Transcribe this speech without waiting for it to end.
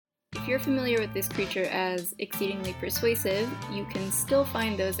you're familiar with this creature as exceedingly persuasive, you can still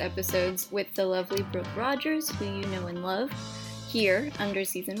find those episodes with the lovely Brooke Rogers, who you know and love, here under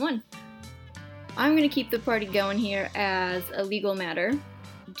Season 1. I'm going to keep the party going here as a legal matter.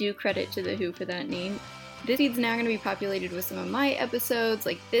 Due credit to The Who for that name. This feed's now going to be populated with some of my episodes,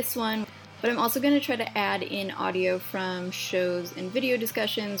 like this one, but I'm also going to try to add in audio from shows and video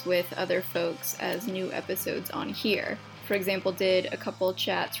discussions with other folks as new episodes on here. For example, did a couple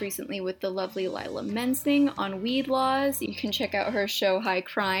chats recently with the lovely Lila Mensing on weed laws. You can check out her show High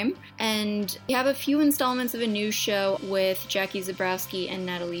Crime. And we have a few installments of a new show with Jackie Zabrowski and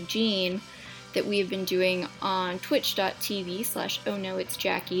Natalie Jean that we have been doing on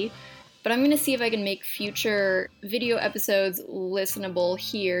twitch.tv/ohnoitsjackie. But I'm going to see if I can make future video episodes listenable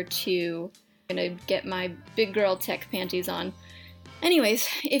here too. I'm going to get my big girl tech panties on. Anyways,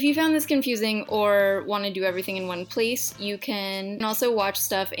 if you found this confusing or want to do everything in one place, you can also watch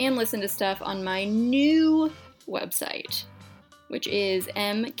stuff and listen to stuff on my new website, which is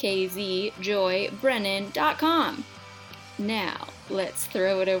mkzjoybrennan.com. Now, let's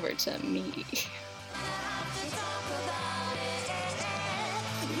throw it over to me.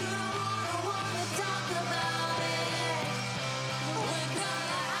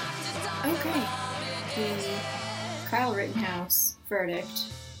 Okay, the Kyle Rittenhouse verdict.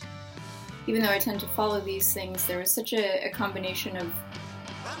 Even though I tend to follow these things, there was such a combination of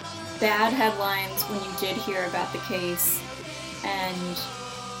bad headlines when you did hear about the case and,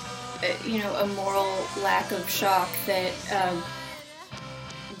 a moral lack of shock that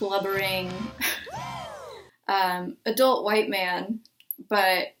blubbering adult white man,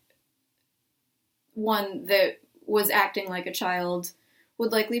 but one that was acting like a child,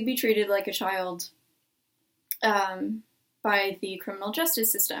 would likely be treated like a child by the criminal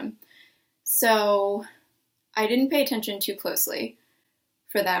justice system. So I didn't pay attention too closely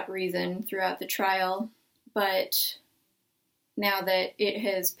for that reason throughout the trial, but now that it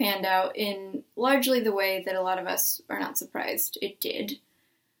has panned out in largely the way that a lot of us are not surprised it did,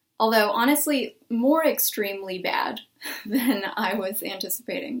 although honestly more extremely bad than I was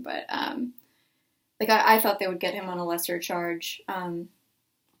anticipating, but I thought they would get him on a lesser charge.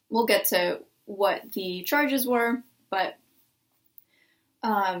 We'll get to what the charges were, but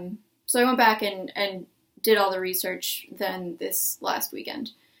so I went back and did all the research then this last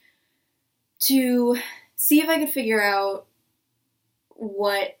weekend to see if I could figure out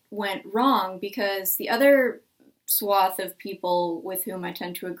what went wrong, because the other swath of people with whom I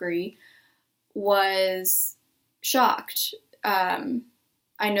tend to agree was shocked. I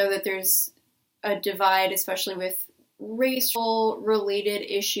know that there's a divide, especially with racial-related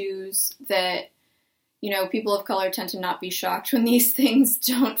issues, that people of color tend to not be shocked when these things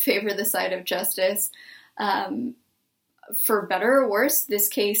don't favor the side of justice. For better or worse, this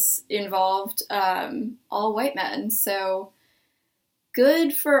case involved all white men, so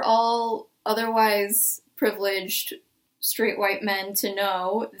good for all otherwise privileged straight white men to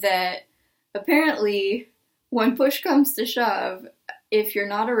know that apparently when push comes to shove, if you're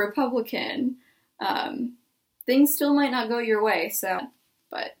not a Republican, things still might not go your way.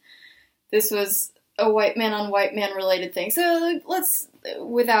 But this was a white man on white man related thing. So let's,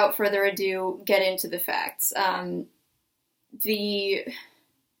 without further ado, get into the facts. The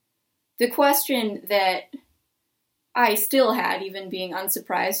question that I still had, even being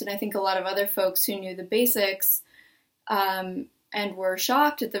unsurprised, and I think a lot of other folks who knew the basics and were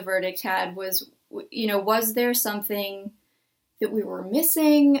shocked at the verdict had, was, was there something that we were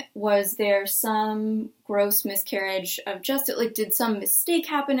missing? Was there some gross miscarriage of justice? Did some mistake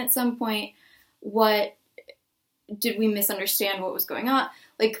happen at some point? What did we misunderstand what was going on?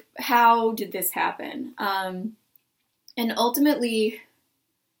 How did this happen? And ultimately,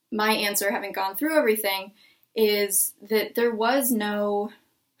 my answer, having gone through everything, is that there was no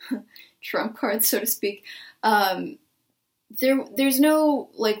trump card, so to speak. There's no,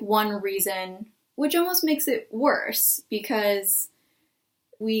 one reason, which almost makes it worse, because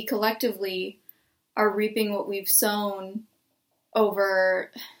we collectively are reaping what we've sown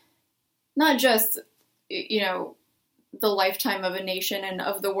over not just, the lifetime of a nation and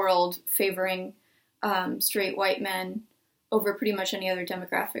of the world favoring straight white men over pretty much any other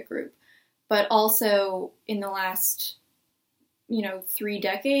demographic group, but also in the last, 3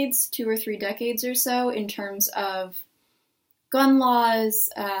 decades, 2 or 3 decades or so, in terms of gun laws,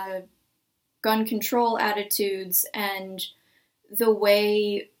 gun control attitudes, and the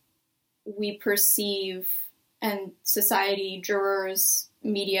way we perceive, and society, jurors,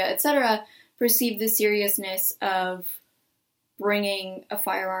 media, etc., perceive the seriousness of bringing a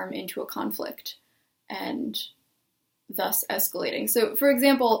firearm into a conflict and thus escalating. So, for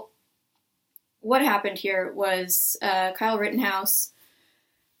example, what happened here was Kyle Rittenhouse,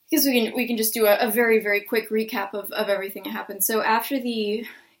 because we can just do a very, very quick recap of everything that happened. So after the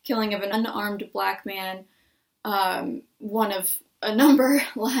killing of an unarmed black man, one of a number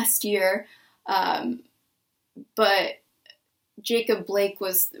last year, but Jacob Blake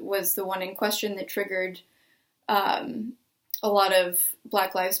was the one in question that triggered a lot of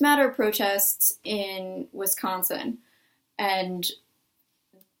Black Lives Matter protests in Wisconsin. And,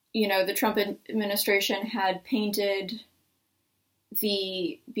 you know, the Trump administration had painted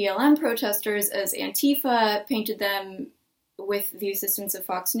the BLM protesters as Antifa, painted them with the assistance of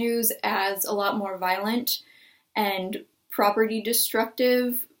Fox News as a lot more violent and property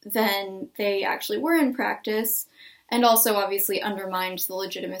destructive than they actually were in practice, and also obviously undermined the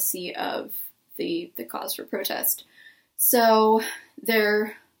legitimacy of the cause for protest. So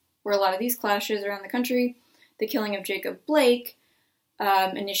there were a lot of these clashes around the country. The killing of Jacob Blake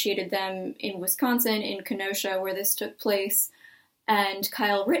initiated them in Wisconsin, in Kenosha, where this took place. And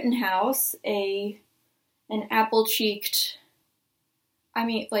Kyle Rittenhouse, an apple-cheeked, I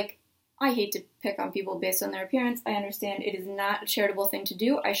mean, like, I hate to pick on people based on their appearance. I understand it is not a charitable thing to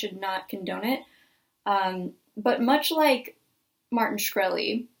do. I should not condone it. But much like Martin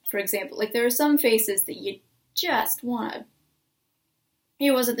Shkreli, for example, like, there are some faces that you just want to...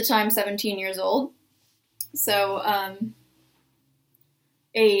 He was at the time 17 years old. So,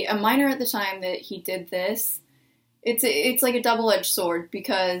 a minor at the time that he did this, it's like a double-edged sword,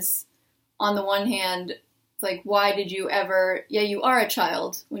 because on the one hand, it's like, why did you ever, yeah, you are a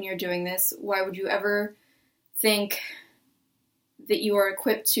child when you're doing this, why would you ever think that you are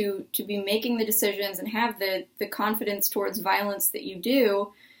equipped to be making the decisions and have the confidence towards violence that you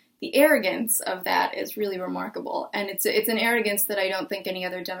do? The arrogance of that is really remarkable, and it's an arrogance that I don't think any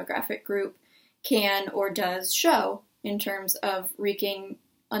other demographic group can or does show in terms of wreaking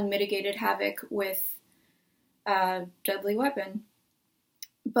unmitigated havoc with a deadly weapon.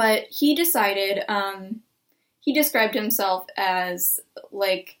 But he decided, he described himself as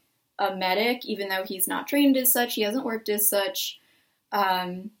like a medic, even though he's not trained as such, he hasn't worked as such,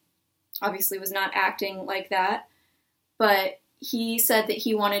 obviously was not acting like that, but he said that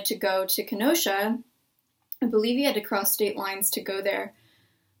he wanted to go to Kenosha. I believe he had to cross state lines to go there,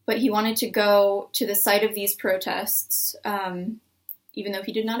 but he wanted to go to the site of these protests, even though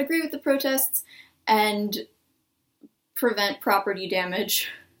he did not agree with the protests, and prevent property damage,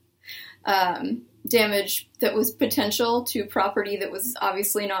 damage that was potential to property that was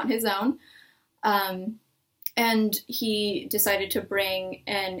obviously not his own. And he decided to bring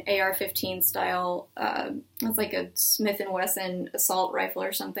an AR-15 style, it's like a Smith & Wesson assault rifle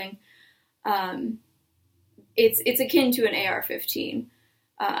or something. It's akin to an AR-15.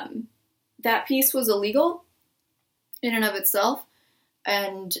 That piece was illegal in and of itself,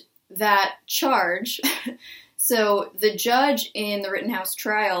 and that charge, so the judge in the Rittenhouse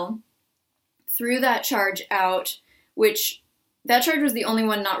trial threw that charge out, which that charge was the only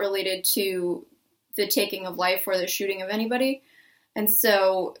one not related to the taking of life or the shooting of anybody. And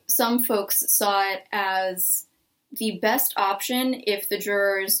so some folks saw it as the best option if the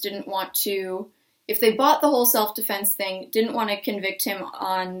jurors didn't want to, if they bought the whole self-defense thing, didn't want to convict him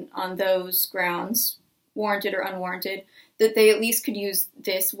on those grounds, warranted or unwarranted, that they at least could use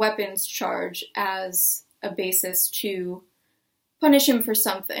this weapons charge as a basis to punish him for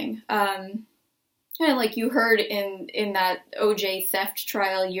something. Kind of like you heard in that OJ theft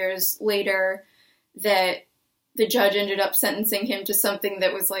trial years later, that the judge ended up sentencing him to something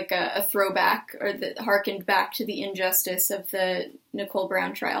that was like a throwback, or that harkened back to the injustice of the Nicole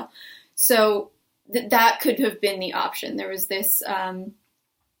Brown trial. So that could have been the option. There was this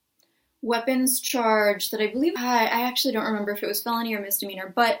weapons charge that I believe, I actually don't remember if it was felony or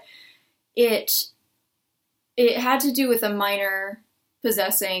misdemeanor, but it had to do with a minor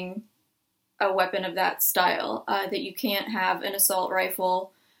possessing a weapon of that style, that you can't have an assault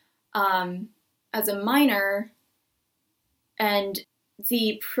rifle as a minor, and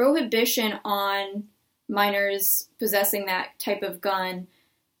the prohibition on minors possessing that type of gun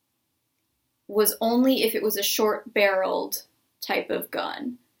was only if it was a short-barreled type of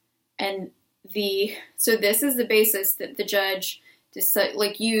gun. And so this is the basis that the judge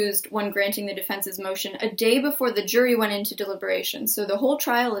used when granting the defense's motion a day before the jury went into deliberation. So the whole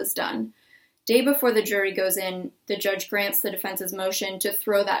trial is done. Day before the jury goes in, the judge grants the defense's motion to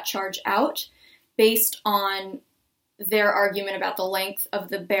throw that charge out based on their argument about the length of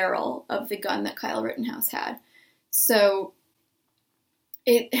the barrel of the gun that Kyle Rittenhouse had. So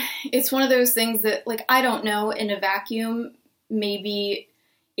it's one of those things that, like, I don't know, in a vacuum, maybe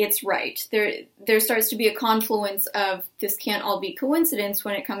it's right. There starts to be a confluence of this can't all be coincidence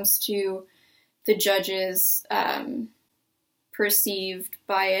when it comes to the judge's perceived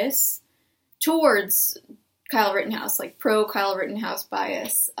bias towards Kyle Rittenhouse, like pro Kyle Rittenhouse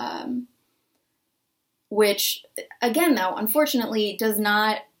bias, which, again, though, unfortunately does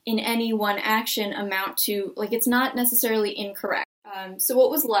not in any one action amount to, like, it's not necessarily incorrect. So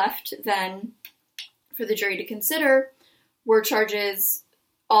what was left then for the jury to consider were charges,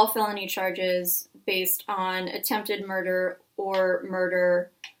 all felony charges based on attempted murder or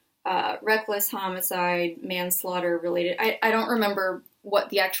murder, reckless homicide, manslaughter related. I don't remember what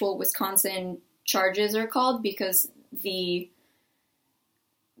the actual Wisconsin charges are called because the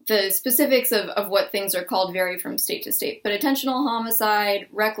specifics of what things are called vary from state to state. But intentional homicide,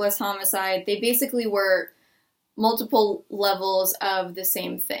 reckless homicide, they basically were multiple levels of the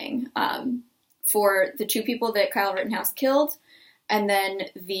same thing for the two people that Kyle Rittenhouse killed, and then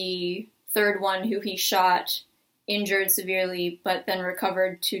the third one who he shot, injured severely, but then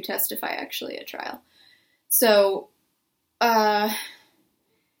recovered to testify actually at trial. So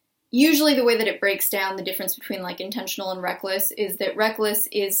usually the way that it breaks down the difference between like intentional and reckless is that reckless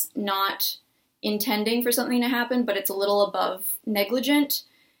is not intending for something to happen, but it's a little above negligent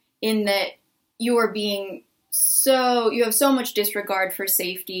in that you are being you have so much disregard for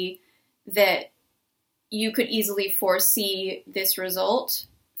safety that you could easily foresee this result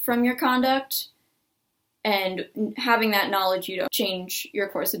from your conduct, and having that knowledge, you don't change your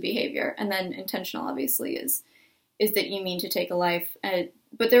course of behavior. And then intentional, obviously, is that you mean to take a life.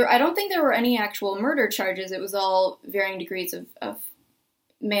 But I don't think there were any actual murder charges. It was all varying degrees of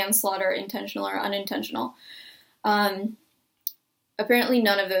manslaughter, intentional or unintentional. Apparently,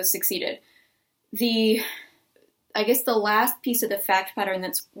 none of those succeeded. I guess the last piece of the fact pattern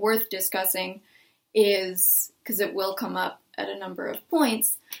that's worth discussing is, because it will come up at a number of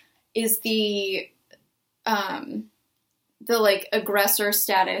points, is the like aggressor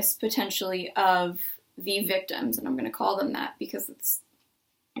status potentially of the victims, and I'm going to call them that because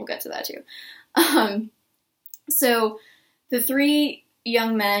we'll get to that too. So the three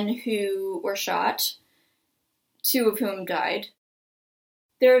young men who were shot, two of whom died.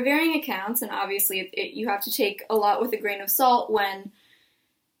 There are varying accounts, and obviously you have to take a lot with a grain of salt when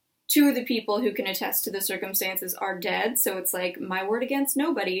two of the people who can attest to the circumstances are dead, so it's like my word against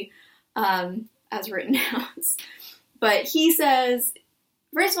nobody, as Rittenhouse. But he says,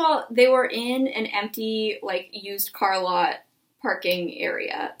 first of all, they were in an empty, like, used car lot parking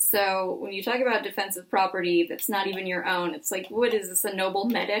area. So when you talk about defensive property that's not even your own, it's like, what is this, a noble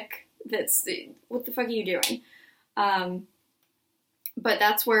medic? What the fuck are you doing? But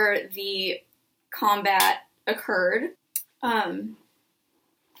that's where the combat occurred.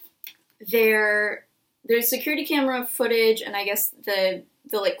 There's security camera footage, and I guess the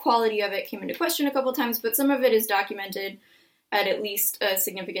like quality of it came into question a couple times, but some of it is documented at least a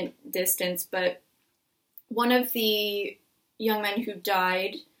significant distance. But one of the young men who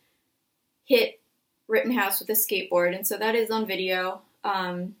died hit Rittenhouse with a skateboard, and so that is on video.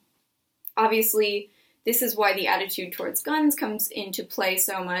 Obviously, this is why the attitude towards guns comes into play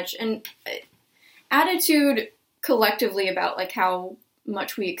so much, and attitude collectively about like how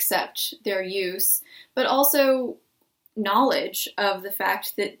much we accept their use, but also knowledge of the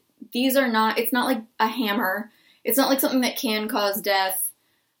fact that it's not like a hammer, it's not like something that can cause death,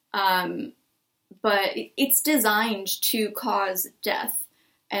 but it's designed to cause death,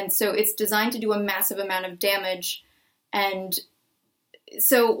 and so it's designed to do a massive amount of damage. And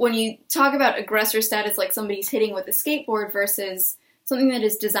so when you talk about aggressor status, like somebody's hitting with a skateboard versus something that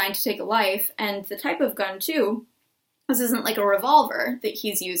is designed to take a life, and the type of gun too, this isn't like a revolver that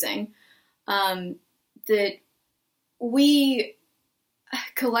he's using, that we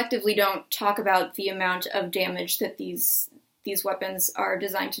collectively don't talk about the amount of damage that these weapons are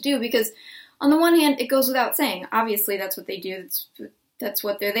designed to do, because on the one hand, it goes without saying, obviously that's what they do, that's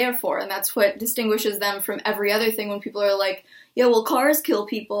what they're there for, and that's what distinguishes them from every other thing when people are like, yeah, well, cars kill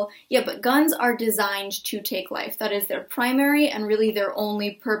people. Yeah, but guns are designed to take life. That is their primary and really their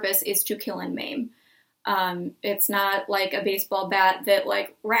only purpose is to kill and maim. It's not like a baseball bat that,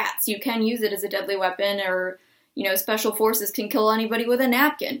 like rats, you can use it as a deadly weapon, or, you know, special forces can kill anybody with a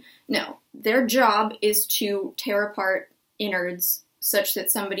napkin. No, their job is to tear apart innards such that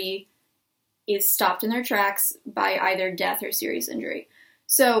somebody is stopped in their tracks by either death or serious injury.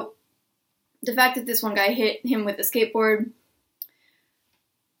 So the fact that this one guy hit him with a skateboard,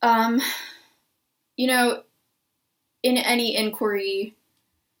 you know, in any inquiry,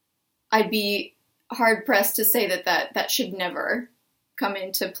 I'd be hard-pressed to say that should never come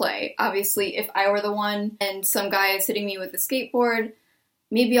into play. Obviously, if I were the one and some guy is hitting me with a skateboard,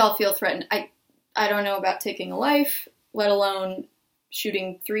 maybe I'll feel threatened. I don't know about taking a life, let alone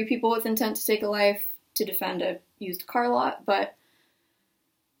shooting 3 people with intent to take a life to defend a used car lot, but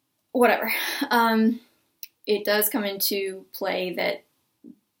whatever. It does come into play that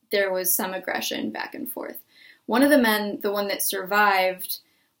there was some aggression back and forth. One of the men, the one that survived,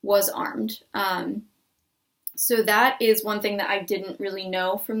 was armed. So that is one thing that I didn't really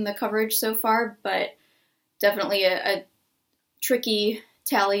know from the coverage so far, but definitely a tricky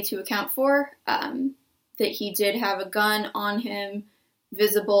tally to account for, that he did have a gun on him,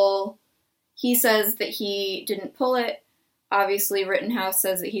 visible. He says that he didn't pull it. Obviously, Rittenhouse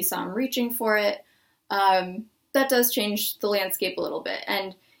says that he saw him reaching for it. That does change the landscape a little bit,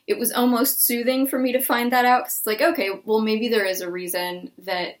 and it was almost soothing for me to find that out, because it's like, okay, well, maybe there is a reason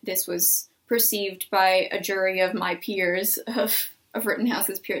that this was perceived by a jury of my peers, of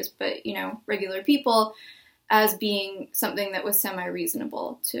Rittenhouse's peers, but, regular people, as being something that was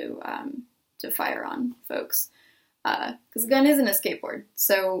semi-reasonable to fire on folks. Because a gun isn't a skateboard,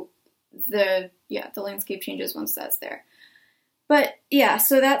 so the landscape changes once that's there. But yeah,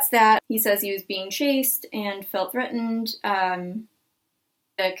 so that's that. He says he was being chased and felt threatened.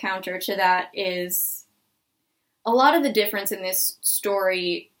 The counter to that is a lot of the difference in this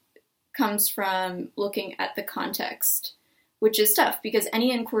story comes from looking at the context, which is tough because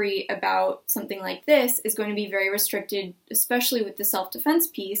any inquiry about something like this is going to be very restricted, especially with the self-defense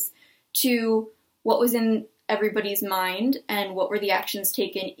piece, to what was in everybody's mind and what were the actions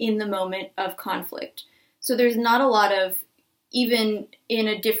taken in the moment of conflict. So there's not a lot of, even in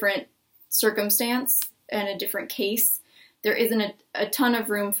a different circumstance and a different case, there isn't a ton of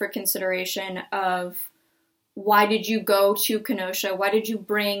room for consideration of why did you go to Kenosha? Why did you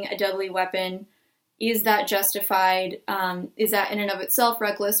bring a deadly weapon? Is that justified? Is that in and of itself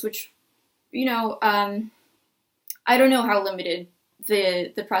reckless? Which, I don't know how limited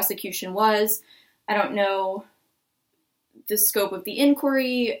the prosecution was. I don't know the scope of the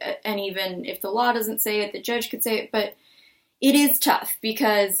inquiry, and even if the law doesn't say it, the judge could say it, but it is tough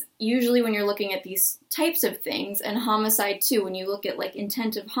because usually when you're looking at these types of things, and homicide too, when you look at like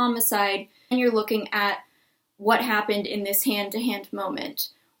intent of homicide, and you're looking at what happened in this hand-to-hand moment.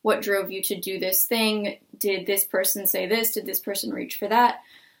 What drove you to do this thing? Did this person say this? Did this person reach for that?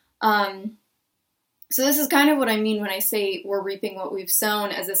 So this is kind of what I mean when I say we're reaping what we've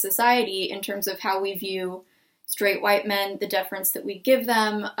sown as a society in terms of how we view straight white men, the deference that we give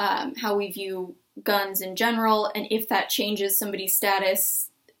them, how we view guns in general, and if that changes somebody's status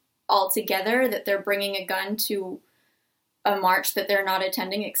altogether, that they're bringing a gun to a march that they're not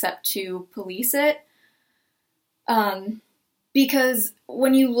attending except to police it. Because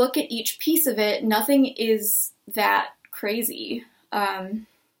when you look at each piece of it, nothing is that crazy. And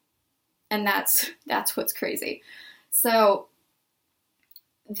that's what's crazy. So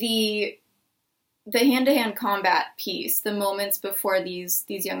the hand-to-hand combat piece, the moments before these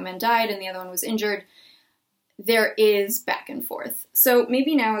young men died and the other one was injured, there is back and forth. So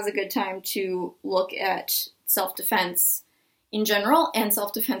maybe now is a good time to look at self-defense in general and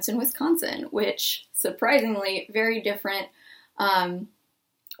self-defense in Wisconsin, which surprisingly very different,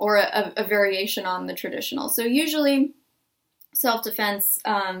 or a variation on the traditional. So usually self-defense,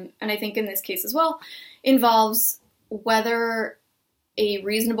 and I think in this case as well, involves whether a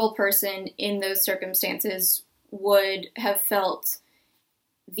reasonable person in those circumstances would have felt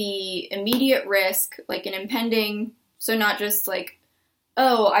the immediate risk, like an impending, so not just like,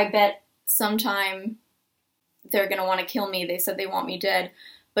 oh, I bet sometime they're going to want to kill me, they said they want me dead,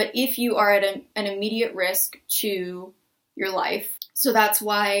 but if you are at an immediate risk to your life. So that's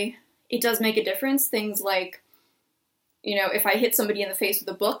why it does make a difference. Things like, if I hit somebody in the face with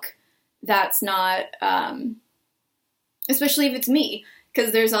a book, that's not, especially if it's me,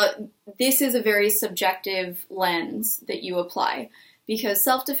 because this is a very subjective lens that you apply, because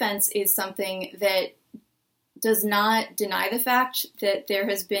self-defense is something that does not deny the fact that there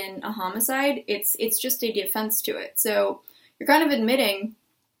has been a homicide. It's just a defense to it. So you're kind of admitting,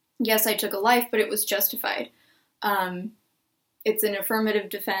 yes, I took a life, but it was justified. It's an affirmative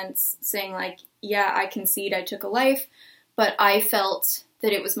defense saying like, yeah, I concede I took a life, but I felt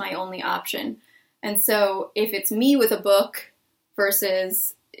that it was my only option. And so if it's me with a book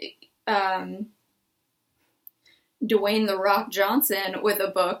versus Dwayne "The Rock" Johnson with a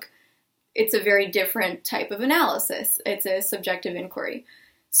book, it's a very different type of analysis. It's a subjective inquiry.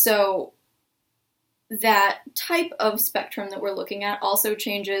 So that type of spectrum that we're looking at also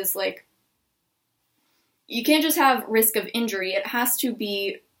changes, like, you can't just have risk of injury. It has to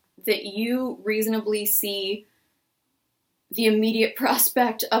be that you reasonably see the immediate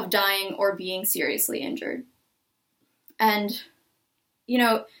prospect of dying or being seriously injured. And,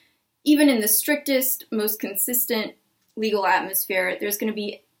 even in the strictest, most consistent legal atmosphere, there's going to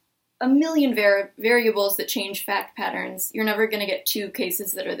be a million variables that change fact patterns. You're never going to get two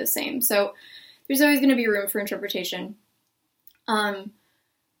cases that are the same. So there's always going to be room for interpretation.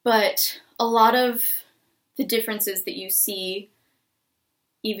 But a lot of the differences that you see,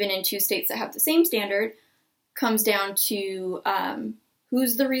 even in two states that have the same standard, comes down to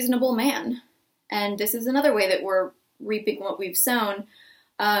who's the reasonable man. And this is another way that we're reaping what we've sown.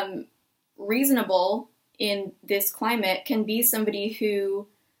 Reasonable in this climate can be somebody who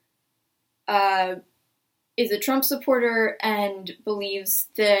is a Trump supporter and believes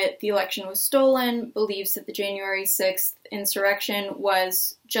that the election was stolen, believes that the January 6th insurrection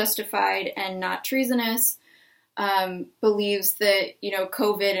was justified and not treasonous, believes that,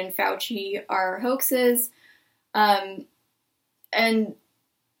 COVID and Fauci are hoaxes. And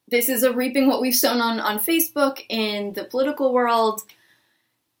this is a reaping what we've sown on Facebook in the political world,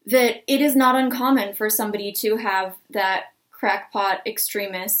 that it is not uncommon for somebody to have that crackpot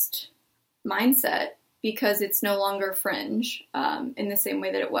extremist mindset because it's no longer fringe in the same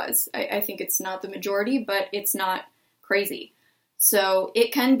way that it was. I think it's not the majority, but it's not crazy. So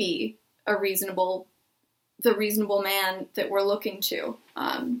it can be the reasonable man that we're looking to.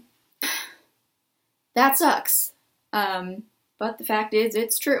 That sucks. But the fact is,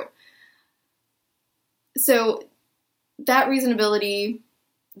 it's true. So that reasonability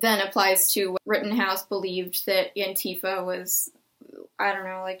then applies to what Rittenhouse believed, that Antifa was,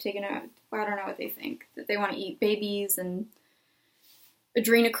 taking out, I don't know what they think, that they want to eat babies and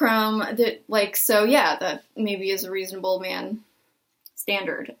adrenochrome, that maybe is a reasonable man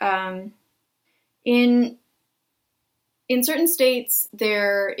standard. In certain states,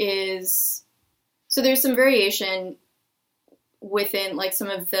 there's some variation within some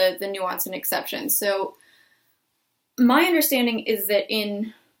of the nuance and exceptions. So my understanding is that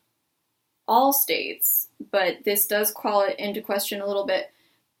in all states, but this does call it into question a little bit,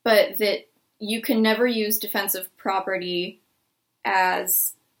 but that you can never use defensive property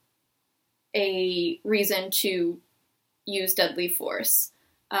as a reason to use deadly force.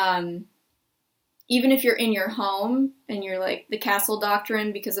 Even if you're in your home and you're the castle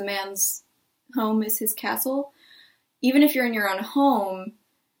doctrine, because a man's home is his castle, even if you're in your own home,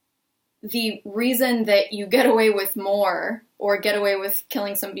 the reason that you get away with more or get away with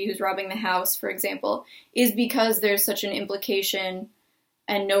killing somebody who's robbing the house, for example, is because there's such an implication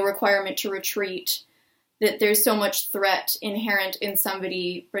and no requirement to retreat, that there's so much threat inherent in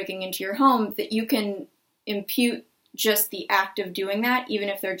somebody breaking into your home that you can impute just the act of doing that, even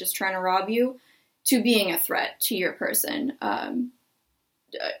if they're just trying to rob you, to being a threat to your person.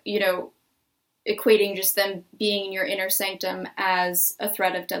 Equating just them being in your inner sanctum as a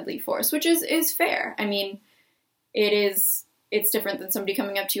threat of deadly force, which is fair. I mean, it's different than somebody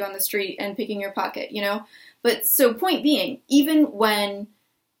coming up to you on the street and picking your pocket, But so point being, even when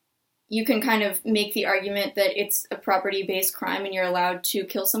you can kind of make the argument that it's a property-based crime and you're allowed to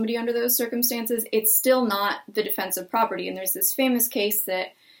kill somebody under those circumstances, it's still not the defense of property. And there's this famous case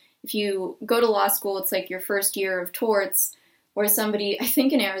that if you go to law school, it's your first year of torts, where somebody, I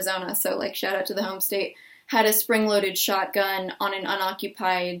think in Arizona, so shout out to the home state, had a spring-loaded shotgun on an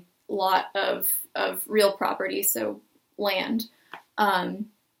unoccupied lot of real property, so land,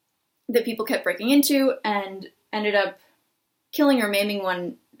 that people kept breaking into, and ended up killing or maiming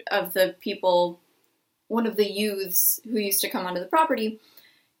one of the youths who used to come onto the property,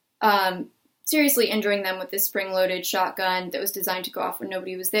 seriously injuring them with this spring-loaded shotgun that was designed to go off when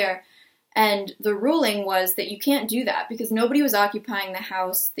nobody was there. And the ruling was that you can't do that because nobody was occupying the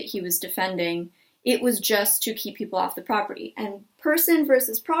house that he was defending. It was just to keep people off the property. And person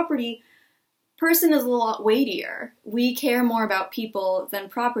versus property, person is a lot weightier. We care more about people than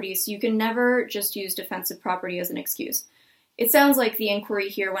property, so you can never just use defensive property as an excuse. It sounds like the inquiry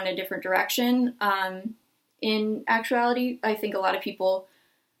here went a different direction. In actuality, I think a lot of people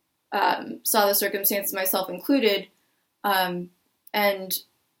saw the circumstances, myself included, and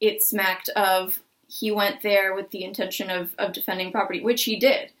it smacked of he went there with the intention of defending property, which he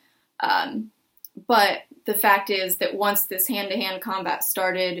did. But the fact is that once this hand-to-hand combat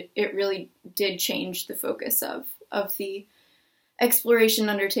started, it really did change the focus of the exploration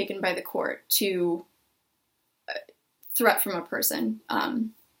undertaken by the court to threat from a person.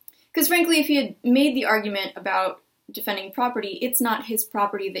 Because frankly, if he had made the argument about defending property, it's not his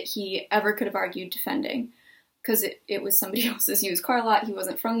property that he ever could have argued defending. Because it was somebody else's used car lot. He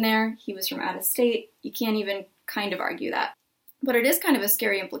wasn't from there. He was from out of state. You can't even kind of argue that. But it is kind of a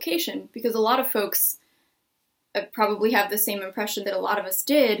scary implication because a lot of folks probably have the same impression that a lot of us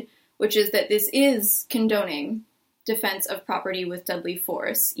did, which is that this is condoning defense of property with deadly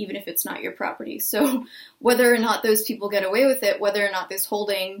force, even if it's not your property. So whether or not those people get away with it, whether or not this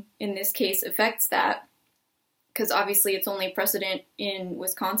holding in this case affects that, because obviously it's only precedent in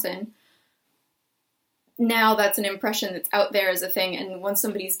Wisconsin, now that's an impression that's out there as a thing, and once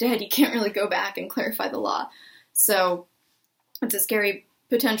somebody's dead, you can't really go back and clarify the law. So it's a scary,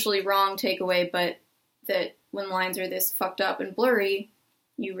 potentially wrong takeaway, but that when lines are this fucked up and blurry,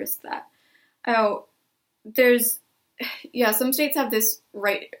 you risk that. Oh, some states have this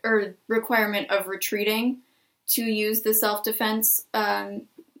right or requirement of retreating to use the self-defense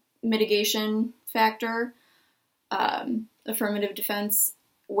mitigation factor, affirmative defense,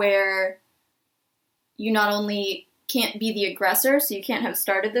 where you not only can't be the aggressor, so you can't have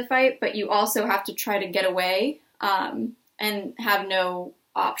started the fight, but you also have to try to get away and have no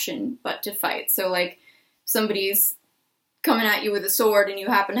option but to fight. So, like, somebody's coming at you with a sword and you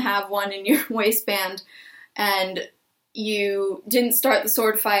happen to have one in your waistband and you didn't start the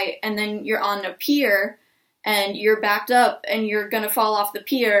sword fight, and then you're on a pier and you're backed up and you're gonna fall off the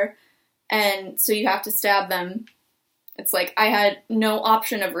pier, and so you have to stab them. It's like, I had no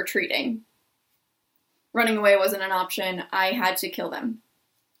option of retreating. Running away wasn't an option. I had to kill them.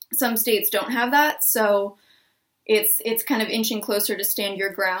 Some states don't have that, so it's kind of inching closer to stand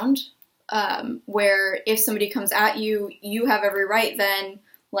your ground, where if somebody comes at you, you have every right then,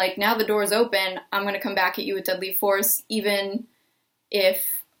 like, now the door's open, I'm going to come back at you with deadly force, even if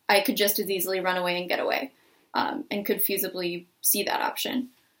I could just as easily run away and get away, and could feasibly see that option.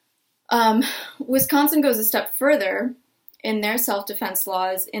 Wisconsin goes a step further in their self-defense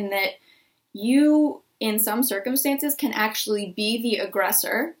laws in that you, in some circumstances, can actually be the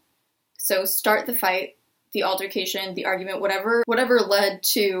aggressor, so start the fight, the altercation, the argument, whatever led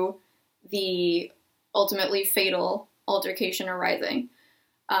to the ultimately fatal altercation arising.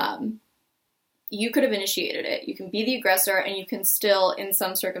 You could have initiated it. You can be the aggressor, and you can still, in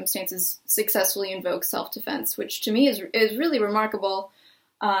some circumstances, successfully invoke self-defense, which to me is really remarkable.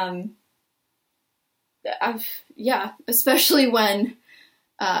 Especially when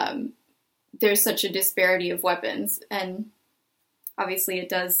there's such a disparity of weapons, and obviously it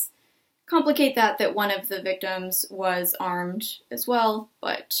does complicate that one of the victims was armed as well,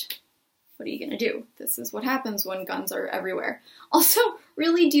 but what are you gonna do? This is what happens when guns are everywhere. Also,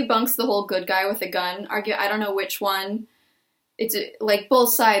 really debunks the whole good guy with a gun argument. I don't know which one. It's like both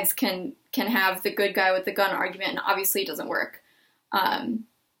sides can have the good guy with the gun argument, and obviously it doesn't work.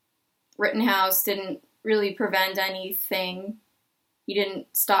 Rittenhouse didn't really prevent anything. He didn't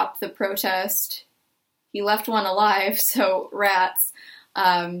stop the protest. He left one alive, so rats.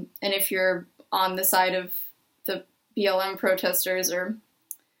 And if you're on the side of the BLM protesters, or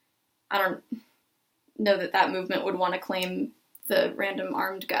I don't know that movement would want to claim the random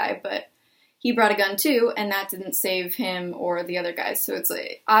armed guy, but he brought a gun too, and that didn't save him or the other guys. So it's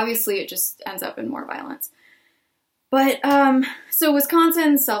like, obviously it just ends up in more violence. But, so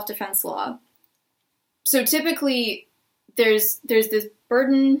Wisconsin's self-defense law. So typically there's this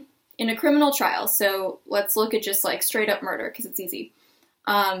burden in a criminal trial. So let's look at just like straight up murder, because it's easy.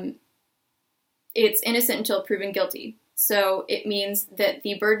 It's innocent until proven guilty. So it means that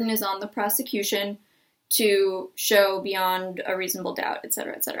the burden is on the prosecution to show beyond a reasonable doubt,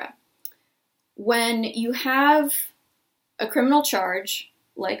 etc., etc. When you have a criminal charge,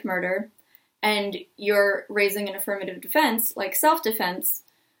 like murder, and you're raising an affirmative defense, like self-defense,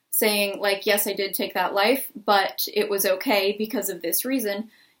 saying, like, yes, I did take that life, but it was okay because of this reason,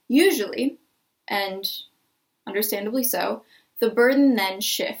 usually, and understandably so, the burden then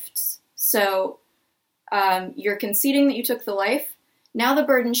shifts. So you're conceding that you took the life. Now the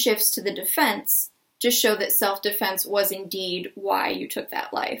burden shifts to the defense to show that self-defense was indeed why you took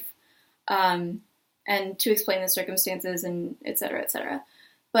that life, and to explain the circumstances and et cetera, et cetera.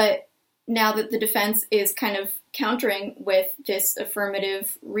 But now that the defense is kind of countering with this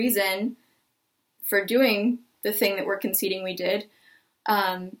affirmative reason for doing the thing that we're conceding we did,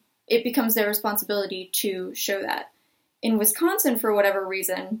 it becomes their responsibility to show that. In Wisconsin, for whatever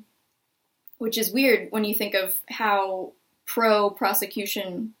reason, which is weird when you think of how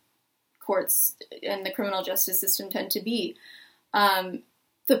pro-prosecution courts and the criminal justice system tend to be,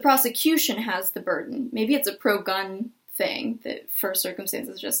 the prosecution has the burden. Maybe it's a pro-gun thing that for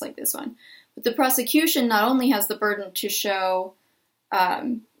circumstances just like this one. But the prosecution not only has the burden to show,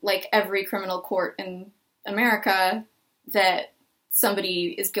 like every criminal court in America, that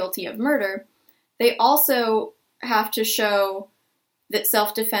somebody is guilty of murder, they also have to show that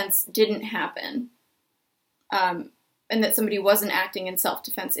self-defense didn't happen, and that somebody wasn't acting in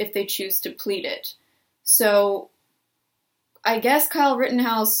self-defense if they choose to plead it. So I guess Kyle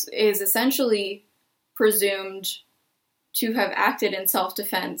Rittenhouse is essentially presumed to have acted in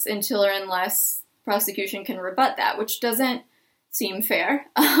self-defense until or unless prosecution can rebut that, which doesn't seem fair,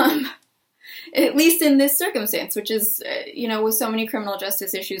 at least in this circumstance, which is, with so many criminal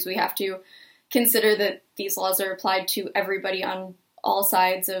justice issues, we have to consider that these laws are applied to everybody on all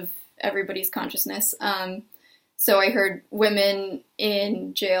sides of everybody's consciousness. So I heard women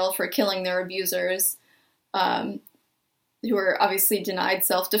in jail for killing their abusers, who were obviously denied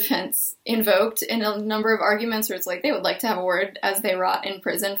self-defense, invoked in a number of arguments where it's like they would like to have a word as they rot in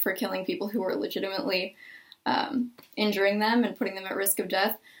prison for killing people who were legitimately injuring them and putting them at risk of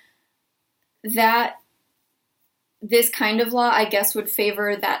death. That this kind of law, I guess, would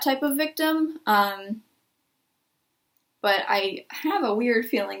favor that type of victim. But I have a weird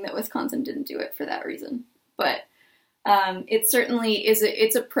feeling that Wisconsin didn't do it for that reason. But it certainly is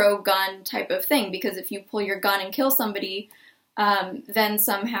it's a pro-gun type of thing, because if you pull your gun and kill somebody, then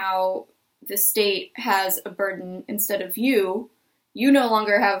somehow the state has a burden instead of you. You no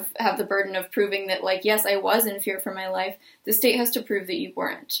longer have the burden of proving that, like, yes, I was in fear for my life. The state has to prove that you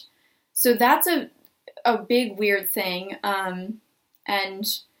weren't. So that's a big, weird thing. And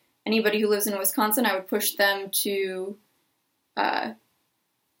anybody who lives in Wisconsin, I would push them to,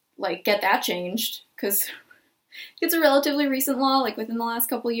 get that changed, because it's a relatively recent law, like within the last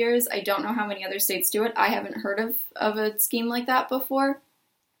couple years. I don't know how many other states do it. I haven't heard of a scheme like that before,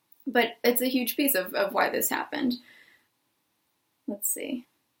 but it's a huge piece of why this happened. Let's see.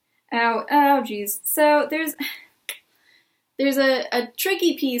 Oh, geez. So there's a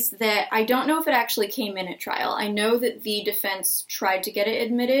tricky piece that I don't know if it actually came in at trial. I know that the defense tried to get it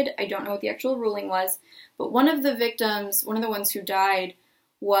admitted. I don't know what the actual ruling was, but one of the victims, one of the ones who died,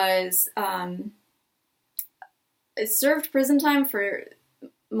 was served prison time for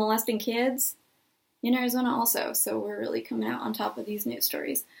molesting kids in Arizona also. So we're really coming out on top of these news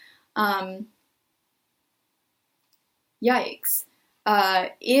stories. Yikes.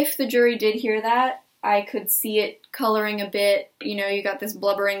 If the jury did hear that, I could see it coloring a bit. You got this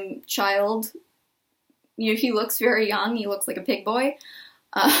blubbering child. He looks very young. He looks like a pig boy.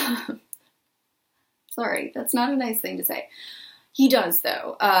 Sorry, that's not a nice thing to say. He does,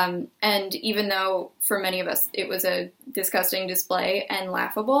 though. And even though for many of us it was a disgusting display and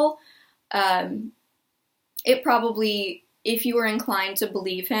laughable, it probably, if you were inclined to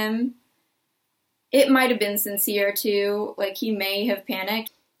believe him, it might have been sincere too. Like, he may have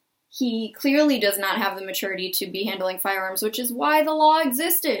panicked. He clearly does not have the maturity to be handling firearms, which is why the law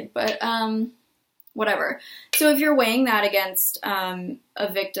existed. But whatever. So if you're weighing that against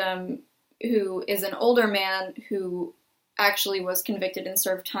a victim who is an older man who actually was convicted and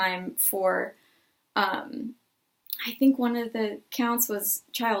served time for, I think one of the counts was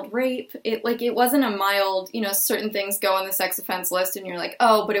child rape. It wasn't a mild, certain things go on the sex offense list and you're like,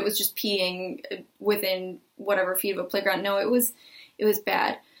 oh, but it was just peeing within whatever feet of a playground. No, it was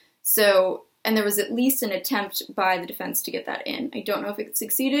bad. So, and there was at least an attempt by the defense to get that in. I don't know if it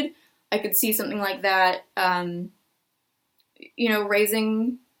succeeded. I could see something like that,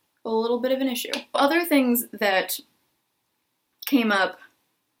 raising a little bit of an issue. Other things that came up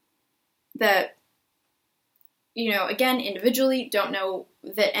that, again, individually, don't know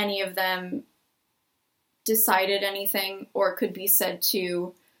that any of them decided anything or could be said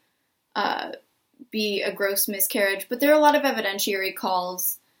to be a gross miscarriage, but there are a lot of evidentiary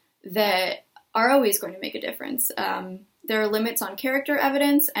calls that are always going to make a difference. There are limits on character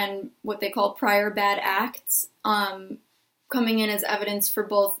evidence and what they call prior bad acts coming in as evidence for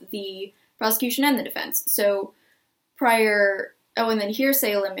both the prosecution and the defense. So and then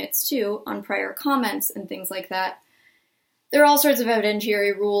hearsay limits too on prior comments and things like that. There are all sorts of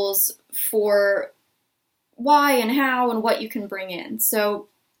evidentiary rules for why and how and what you can bring in. So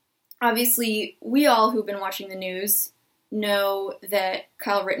obviously, we all who've been watching the news know that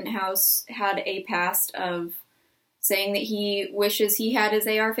Kyle Rittenhouse had a past of saying that he wishes he had his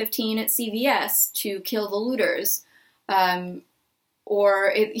AR-15 at CVS to kill the looters.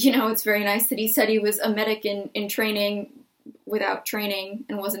 It's very nice that he said he was a medic in training without training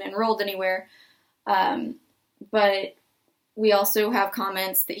and wasn't enrolled anywhere. But we also have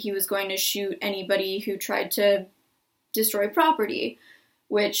comments that he was going to shoot anybody who tried to destroy property,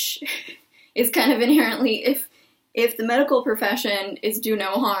 which is kind of inherently, if the medical profession is do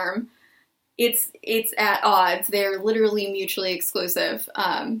no harm, it's at odds. They're literally mutually exclusive.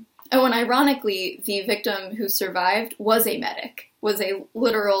 And ironically, the victim who survived was a medic, was a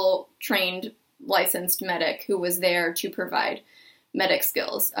literal trained, licensed medic who was there to provide medic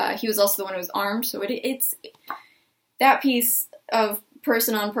skills. He was also the one who was armed, so it's that piece of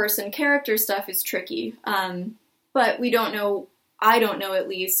person-on-person character stuff is tricky. But we don't know, I don't know at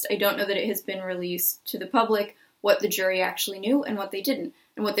least, I don't know that it has been released to the public what the jury actually knew and what they didn't,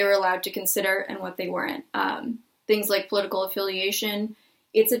 and what they were allowed to consider and what they weren't. Things like political affiliation,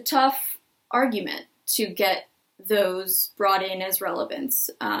 it's a tough argument to get those brought in as relevance.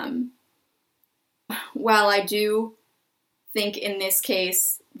 While I do think in this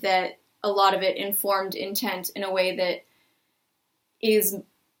case that a lot of it informed intent in a way that is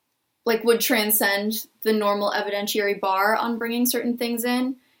like would transcend the normal evidentiary bar on bringing certain things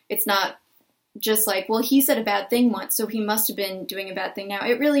in. It's not just like, well, he said a bad thing once, so he must have been doing a bad thing now.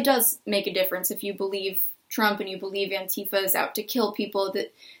 It really does make a difference if you believe Trump and you believe Antifa is out to kill people,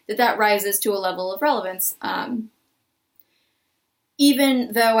 that rises to a level of relevance.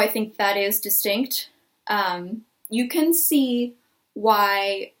 Even though I think that is distinct, you can see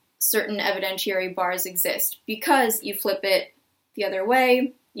why certain evidentiary bars exist, because you flip it the other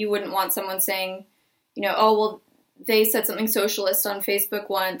way. You wouldn't want someone saying, oh, well, they said something socialist on Facebook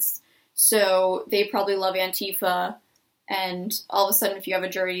once, so they probably love Antifa. And all of a sudden, if you have a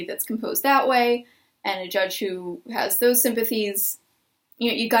jury that's composed that way and a judge who has those sympathies,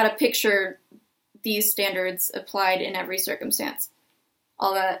 you got to picture these standards applied in every circumstance.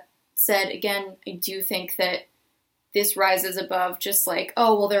 All that said, again, I do think that this rises above just like,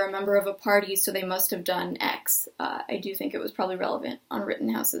 oh, well, they're a member of a party, so they must have done X. I do think it was probably relevant on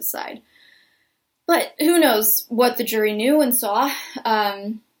Rittenhouse's side. But who knows what the jury knew and saw.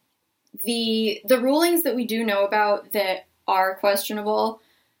 The rulings that we do know about that are questionable,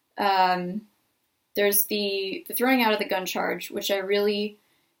 there's the throwing out of the gun charge, which I really,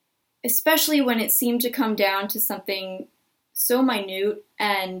 especially when it seemed to come down to something so minute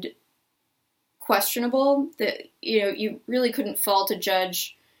and questionable that, you really couldn't fault a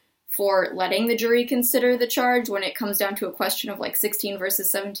judge for letting the jury consider the charge when it comes down to a question of like 16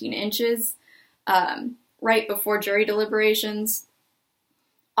 versus 17 inches, right before jury deliberations.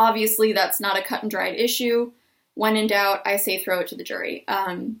 Obviously, that's not a cut and dried issue. When in doubt, I say throw it to the jury.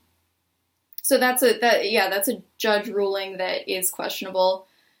 So that's a judge ruling that is questionable.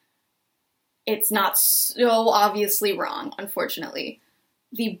 It's not so obviously wrong, unfortunately.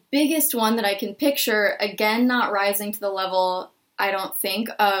 The biggest one that I can picture, again, not rising to the level, I don't think,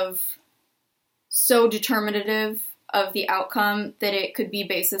 of so determinative of the outcome that it could be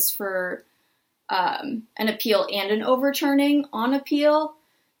basis for an appeal and an overturning on appeal.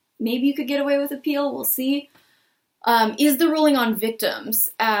 Maybe you could get away with appeal, we'll see. Is the ruling on victims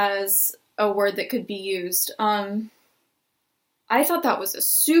as a word that could be used. I thought that was a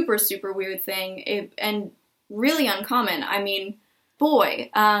super, super weird thing and really uncommon. I mean, boy.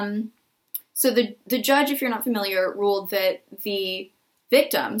 So the judge, if you're not familiar, ruled that the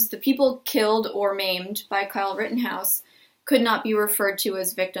victims, the people killed or maimed by Kyle Rittenhouse, could not be referred to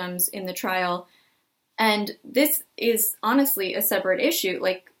as victims in the trial. And this is honestly a separate issue,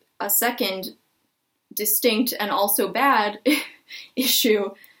 like a second distinct and also bad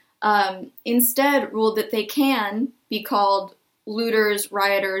issue. Instead ruled that they can be called looters,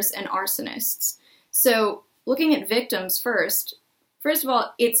 rioters, and arsonists. So looking at victims first of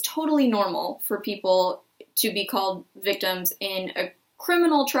all, it's totally normal for people to be called victims in a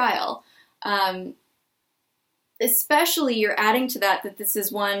criminal trial. Especially you're adding to that this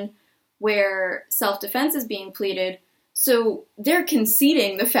is one where self-defense is being pleaded. So they're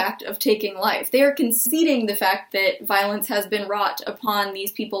conceding the fact of taking life. They are conceding the fact that violence has been wrought upon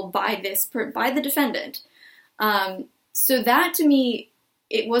these people by the defendant. So that, to me,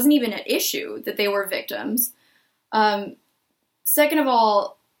 it wasn't even an issue that they were victims. Second of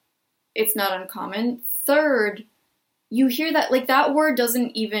all, it's not uncommon. Third, you hear that, like, that word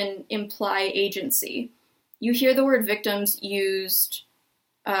doesn't even imply agency. You hear the word victims used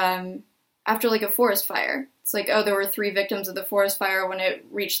after, like, a forest fire. It's like, oh, there were 3 victims of the forest fire when it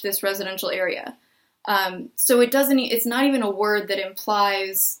reached this residential area. So it's not even a word that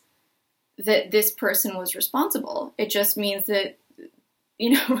implies that this person was responsible. It just means that,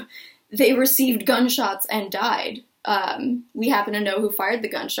 they received gunshots and died. We happen to know who fired the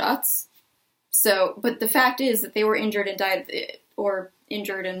gunshots. So, but the fact is that they were injured and died, or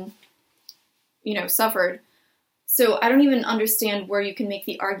injured and, suffered. So I don't even understand where you can make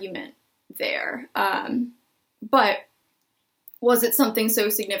the argument there. But was it something so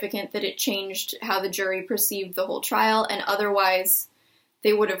significant that it changed how the jury perceived the whole trial, and otherwise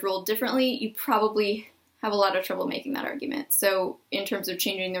they would have ruled differently? You probably have a lot of trouble making that argument. So in terms of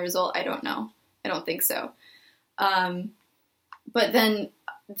changing the result, I don't know. I don't think so. But then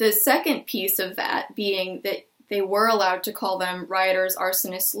the second piece of that being that they were allowed to call them rioters,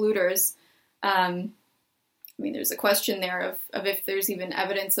 arsonists, looters. There's a question there of if there's even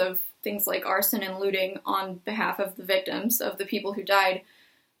evidence of things like arson and looting on behalf of the victims, of the people who died.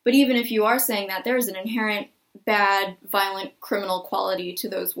 But even if you are saying that, there is an inherent bad, violent, criminal quality to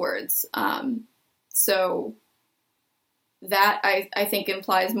those words. So that I think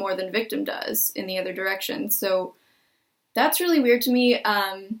implies more than victim does in the other direction. So that's really weird to me.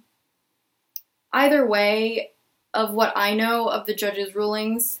 Either way, of what I know of the judge's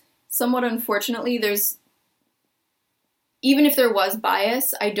rulings, somewhat unfortunately, even if there was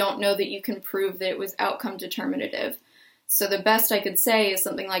bias, I don't know that you can prove that it was outcome determinative. So the best I could say is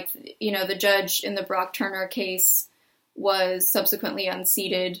something like, the judge in the Brock Turner case was subsequently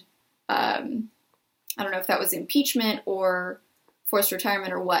unseated. I don't know if that was impeachment or forced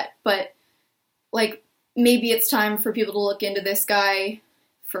retirement or what, but maybe it's time for people to look into this guy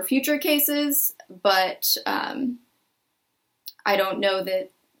for future cases, but I don't know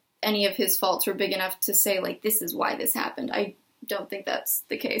that any of his faults were big enough to say, this is why this happened. I don't think that's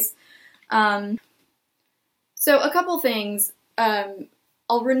the case. So a couple things.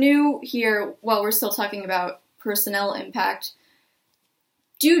 I'll renew here while we're still talking about personnel impact.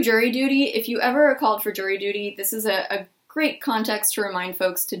 Do jury duty. If you ever are called for jury duty, this is a great context to remind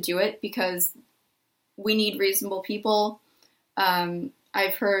folks to do it, because we need reasonable people.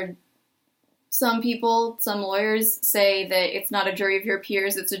 I've heard some lawyers say that it's not a jury of your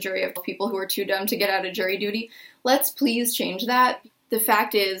peers, it's a jury of people who are too dumb to get out of jury duty. Let's please change that. The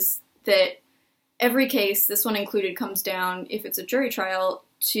fact is that every case, this one included, comes down, if it's a jury trial,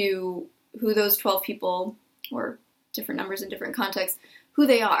 to who those 12 people, or different numbers in different contexts, who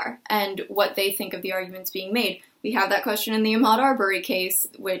they are and what they think of the arguments being made. We have that question in the Ahmaud Arbery case,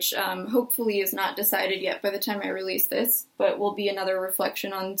 which hopefully is not decided yet by the time I release this, but will be another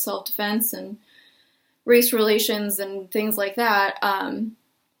reflection on self-defense and race relations and things like that.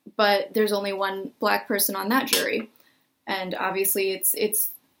 But there's only one black person on that jury, and obviously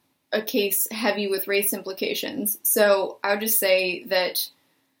it's a case heavy with race implications. So I would just say that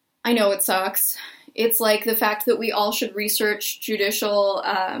I know it sucks. It's like the fact that we all should research judicial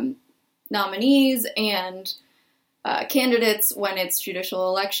nominees and candidates when it's judicial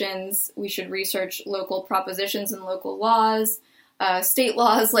elections. We should research local propositions and local laws, state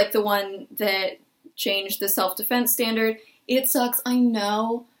laws like the one that changed the self-defense standard. It sucks, I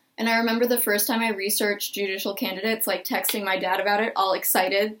know. And I remember the first time I researched judicial candidates, texting my dad about it, all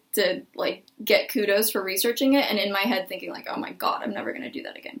excited to, get kudos for researching it, and in my head thinking, oh my god, I'm never going to do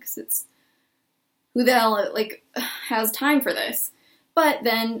that again, because it's, who the hell, has time for this? But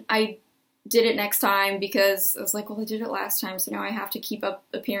then I did it next time, because I was like, well, I did it last time, so now I have to keep up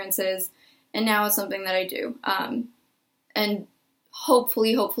appearances, and now it's something that I do. And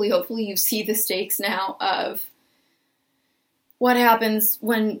hopefully you see the stakes now of what happens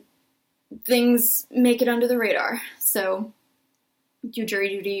when things make it under the radar. So, do jury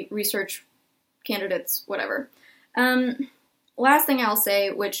duty, research candidates, whatever. Last thing I'll say,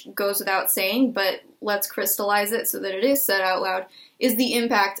 which goes without saying, but let's crystallize it so that it is said out loud, is the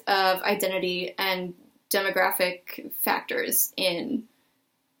impact of identity and demographic factors in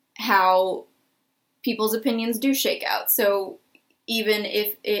how people's opinions do shake out. So even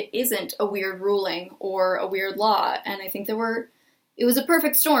if it isn't a weird ruling or a weird law, and I think it was a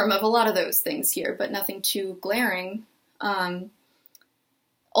perfect storm of a lot of those things here, but nothing too glaring.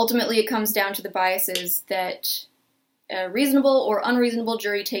 Ultimately, it comes down to the biases that a reasonable or unreasonable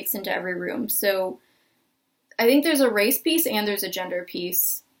jury takes into every room. So I think there's a race piece and there's a gender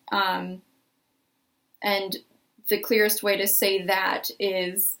piece. And the clearest way to say that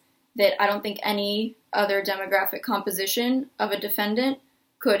is that I don't think any other demographic composition of a defendant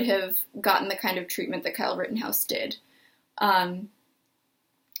could have gotten the kind of treatment that Kyle Rittenhouse did. And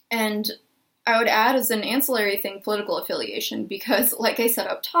I would add as an ancillary thing, political affiliation, because like I said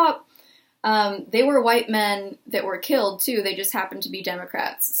up top, they were white men that were killed too. They just happened to be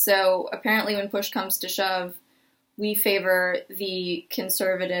Democrats. So apparently when push comes to shove, we favor the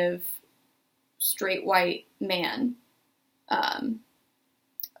conservative, straight white man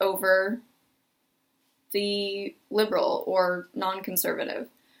over the liberal or non-conservative.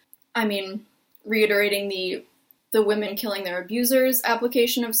 I mean, reiterating the women killing their abusers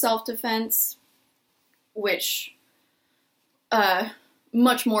application of self-defense, which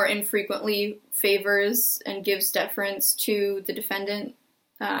much more infrequently favors and gives deference to the defendant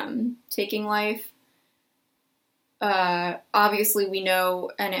taking life. Obviously, we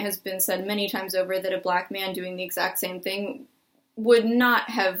know, and it has been said many times over, that a black man doing the exact same thing would not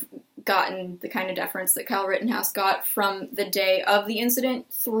have gotten the kind of deference that Kyle Rittenhouse got from the day of the incident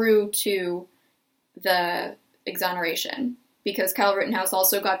through to the exoneration, because Kyle Rittenhouse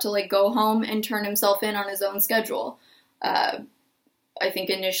also got to go home and turn himself in on his own schedule. I think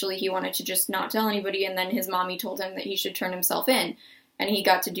initially he wanted to just not tell anybody, and then his mommy told him that he should turn himself in, and he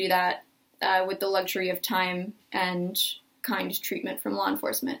got to do that with the luxury of time and kind treatment from law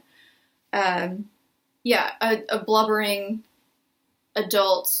enforcement. A blubbering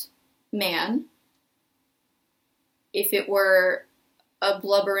adult man. If it were a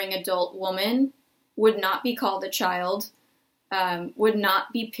blubbering adult woman, would not be called a child, would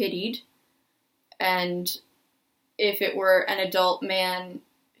not be pitied, and if it were an adult man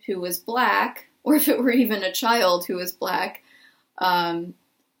who was black, or if it were even a child who was black,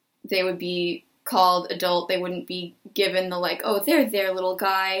 they would be called adult. They wouldn't be given the, like, oh, there, little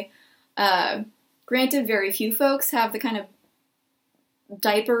guy. Granted, very few folks have the kind of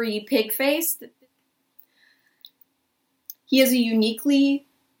diapery pig face. He has a uniquely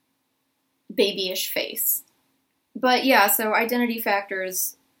babyish face. But yeah, so identity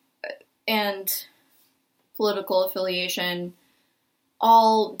factors and political affiliation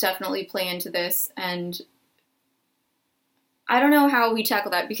all definitely play into this, and I don't know how we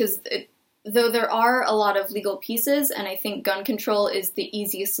tackle that, because though there are a lot of legal pieces, and I think gun control is the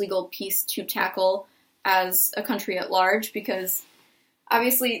easiest legal piece to tackle as a country at large, because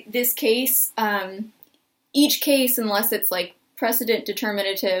obviously this case, each case, unless it's like precedent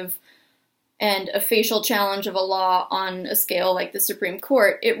determinative and a facial challenge of a law on a scale like the Supreme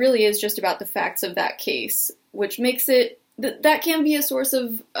Court, it really is just about the facts of that case, which makes it, that can be a source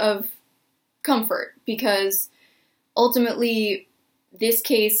of comfort, because ultimately this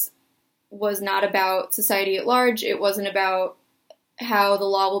case was not about society at large. It wasn't about how the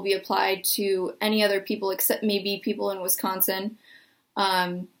law will be applied to any other people except maybe people in Wisconsin.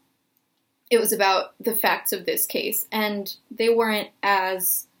 It was about the facts of this case, and they weren't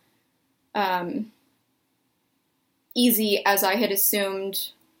as easy as I had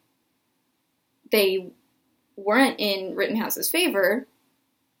assumed. They weren't in Rittenhouse's favor.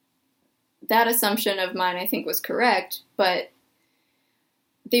 That assumption of mine, I think, was correct, but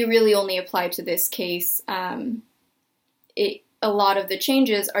they really only apply to this case. A lot of the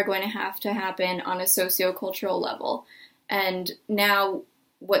changes are going to have to happen on a sociocultural level, and now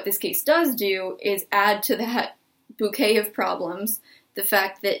what this case does do is add to that bouquet of problems the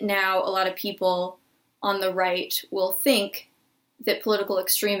fact that now a lot of people on the right will think that political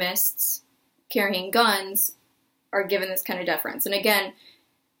extremists carrying guns are given this kind of deference. And again,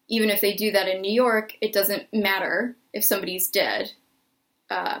 even if they do that in New York, it doesn't matter if somebody's dead,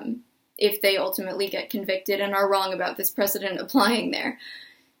 if they ultimately get convicted and are wrong about this precedent applying there.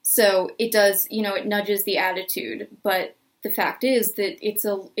 So it does, it nudges the attitude, but the fact is that it's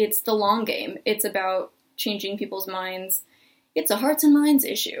the long game. It's about changing people's minds. It's a hearts and minds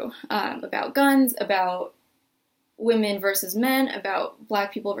issue, about guns, about women versus men, about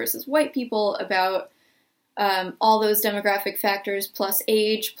black people versus white people, about all those demographic factors, plus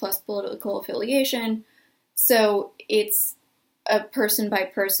age, plus political affiliation. So it's a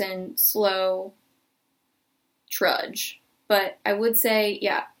person-by-person, slow trudge. But I would say,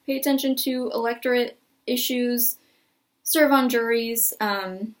 yeah, pay attention to electorate issues, serve on juries,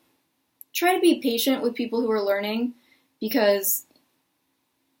 try to be patient with people who are learning, because,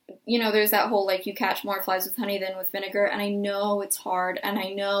 there's that whole, like, you catch more flies with honey than with vinegar, and I know it's hard, and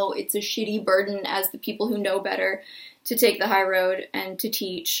I know it's a shitty burden as the people who know better to take the high road and to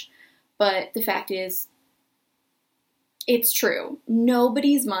teach, but the fact is, it's true.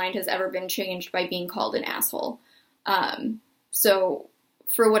 Nobody's mind has ever been changed by being called an asshole. So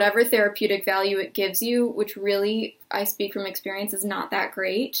for whatever therapeutic value it gives you, which really, I speak from experience, is not that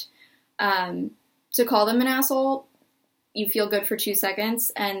great, to call them an asshole, you feel good for 2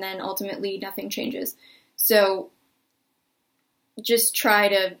 seconds, and then ultimately nothing changes. So just try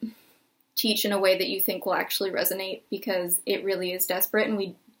to teach in a way that you think will actually resonate, because it really is desperate, and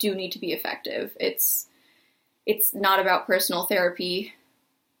we do need to be effective. It's not about personal therapy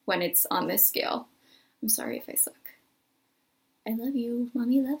when it's on this scale. I'm sorry if I suck. I love you.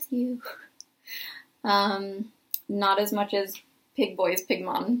 Mommy loves you. Not as much as Pig Boy's Pig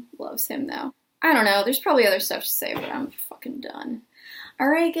Mom loves him, though. I don't know. There's probably other stuff to say, but I'm fucking done. All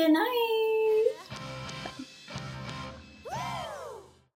right, good night.